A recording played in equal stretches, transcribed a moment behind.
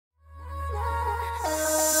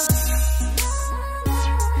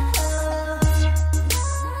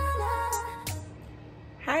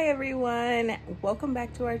welcome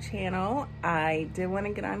back to our channel. I did want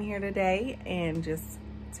to get on here today and just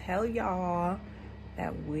tell y'all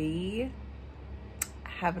that we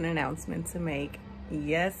have an announcement to make.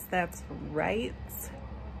 Yes, that's right.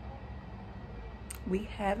 We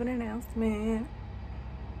have an announcement.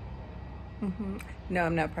 No,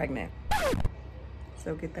 I'm not pregnant.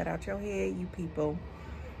 So get that out your head, you people.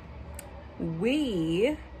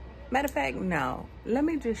 Matter of fact, no, let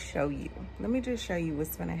me just show you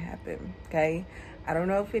what's gonna happen, okay? I don't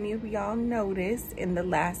know if any of y'all noticed in the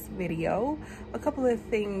last video, a couple of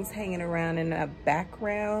things hanging around in the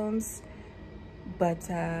backgrounds, but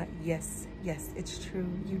yes, it's true,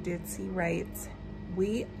 you did see right.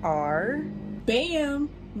 We are, bam,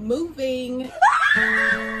 moving.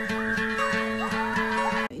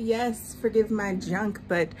 Yes, forgive my junk,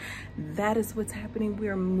 but that is what's happening. We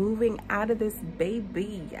are moving out of this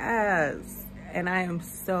baby, yes. And I am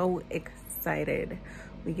so excited.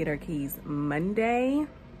 We get our keys Monday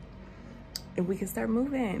and we can start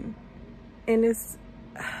moving. And it's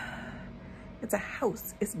a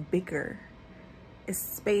house, it's bigger, it's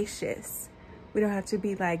spacious. We don't have to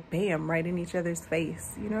be like, bam, right in each other's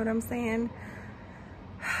face. You know what I'm saying?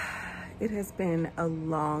 It has been a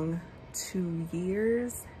long 2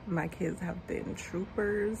 years. My kids have been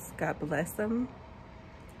troopers, God bless them.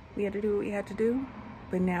 We had to do what we had to do,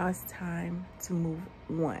 but now it's time to move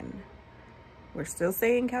on. We're still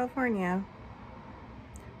staying in California,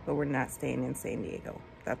 but we're not staying in San Diego.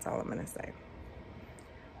 That's all I'm gonna say.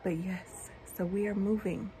 But yes, so we are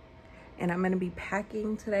moving and I'm gonna be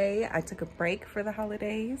packing today. I took a break for the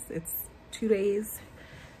holidays. It's 2 days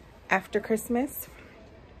after Christmas.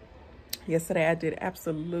 Yesterday I did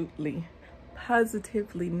absolutely,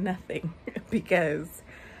 positively nothing because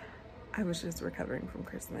I was just recovering from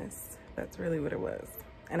Christmas. That's really what it was.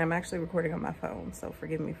 And I'm actually recording on my phone, so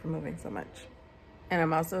forgive me for moving so much. And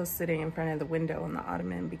I'm also sitting in front of the window on the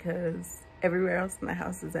ottoman because everywhere else in the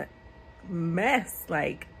house is a mess.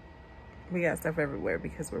 Like, we got stuff everywhere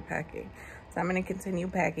because we're packing. So I'm gonna continue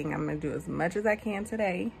packing. I'm gonna do as much as I can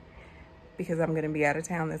today because I'm gonna be out of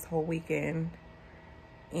town this whole weekend.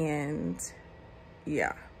 And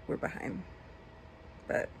yeah, we're behind,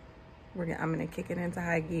 but I'm gonna kick it into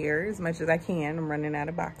high gear as much as I can. I'm running out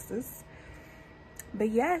of boxes, but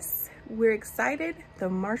yes, we're excited. The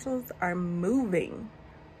Marshalls are moving.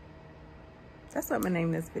 That's what I'm gonna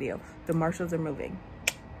name this video. The Marshalls are moving.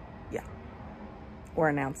 Yeah, or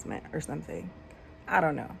announcement or something. I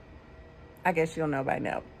don't know. I guess you'll know by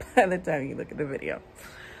now by the time you look at the video.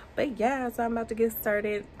 But yeah, so I'm about to get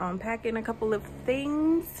started on packing a couple of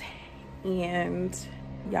things and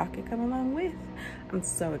y'all can come along with. I'm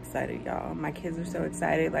so excited, y'all. My kids are so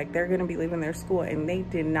excited. Like, they're gonna be leaving their school and they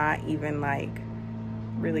did not even like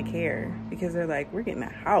really care because they're like, we're getting a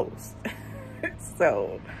house.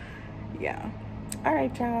 So yeah. All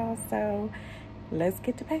right, y'all, so let's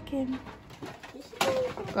get to packing.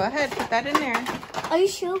 Go ahead, put that in there. Are you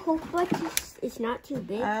sure it's not too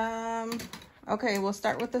big? Okay, we'll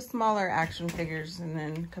start with the smaller action figures and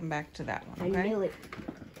then come back to that one, okay? I knew it.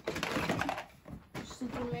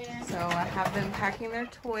 Superman. So I have them packing their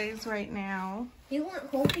toys right now. You weren't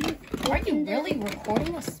hoping... Are you really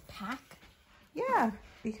recording us pack? Yeah,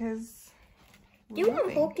 because... You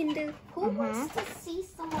weren't hoping to... Who wants to see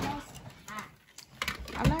someone else pack?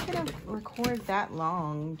 I'm not going to record that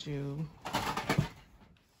long, Ju.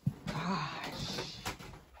 Gosh.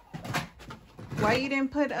 Why you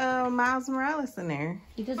didn't put Miles Morales in there?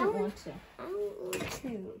 He doesn't want to. I don't want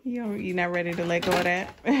to. You're not ready to let go of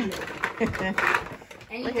that? And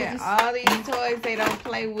Look at all these toys they don't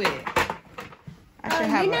play with.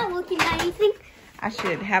 You're not looking at anything? I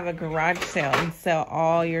should have a garage sale and sell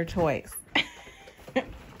all your toys.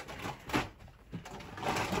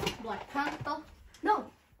 Black Panther? No.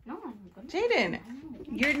 No, I'm gonna. Jaden,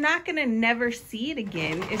 you're not gonna never see it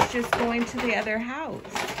again. It's just going to the other house.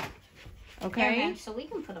 Okay? Yeah, man, so we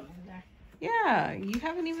can put them in there. Yeah, you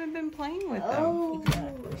haven't even been playing with them. Oh,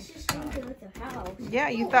 it's just going to the house. Yeah,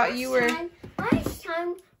 you thought you were... Last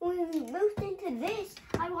time when we moved into this,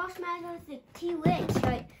 I lost mine with the T-Rex,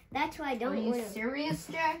 right? That's why I don't Are you want to. serious,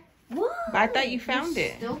 Jack? What? But I thought you found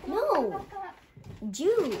it. Still No.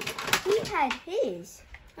 Jew. He had his.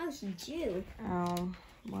 That was Jew. Oh,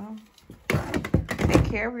 well. Take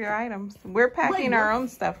care of your items. We're packing our own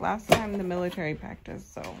stuff. Last time the military packed us,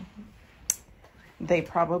 so... They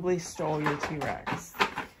probably stole your T-Rex.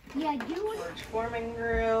 Yeah, you Forming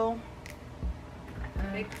grill.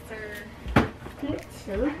 Mixer.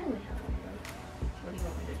 Mixer? What do you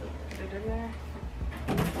want me to do? Put it in there?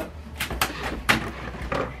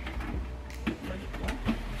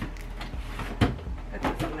 Put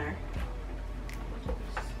this in there.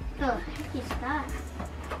 The heck is that?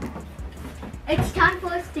 It's time for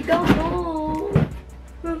us to go home.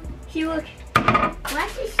 See, look.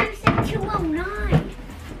 Let's just use it 209.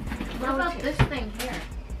 What about this thing here?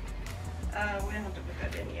 We don't have to put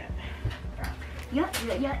that in yet. Yeah.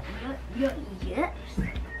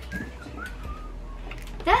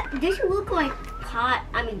 That doesn't look like pie.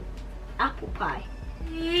 I mean, apple pie.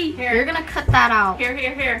 Here, you're gonna cut that out.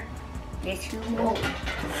 Here. Yes, you won't.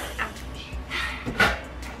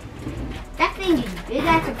 That thing is big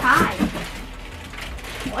as a pie.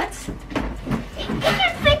 What? It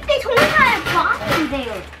can fit this whole entire pie in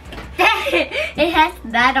there. It has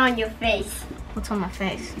that on your face. What's on my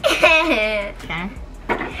face? Hey, Okay.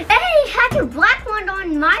 it has a black one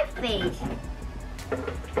on my face.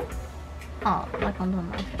 Oh, like on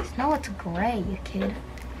my face. No, it's gray, you kid.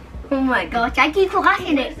 Oh my gosh, I keep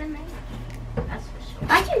watching it. That's for sure.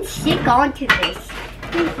 I can stick onto this.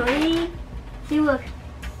 See, look.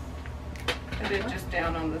 Put it just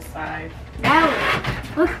down on the side. Now,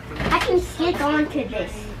 look, I can stick onto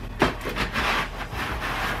this.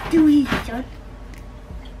 Do we, son?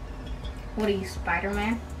 What are you,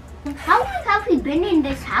 Spider-Man? How long have we been in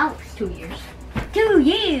this house? 2 years. 2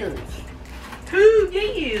 years. 2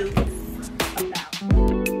 years. About.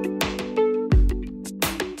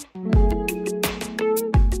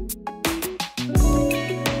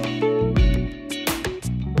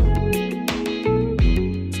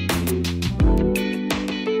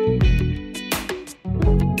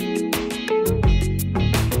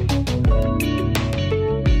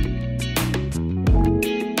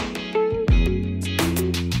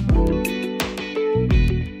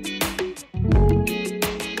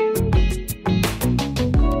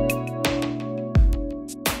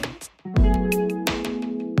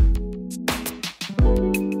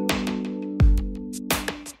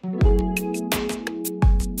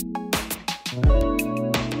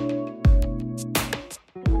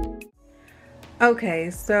 Okay,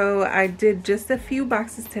 so I did just a few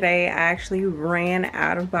boxes today. I actually ran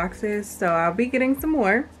out of boxes, so I'll be getting some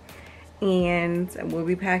more. And we'll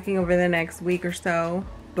be packing over the next week or so.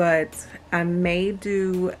 But I may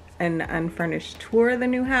do an unfurnished tour of the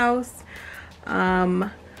new house.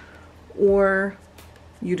 Or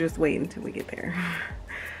you just wait until we get there.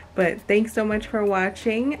 But thanks so much for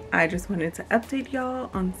watching. I just wanted to update y'all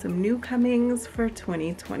on some new comings for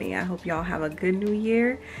 2020. I hope y'all have a good new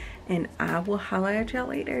year. And I will holla at y'all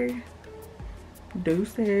later.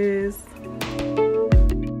 Deuces.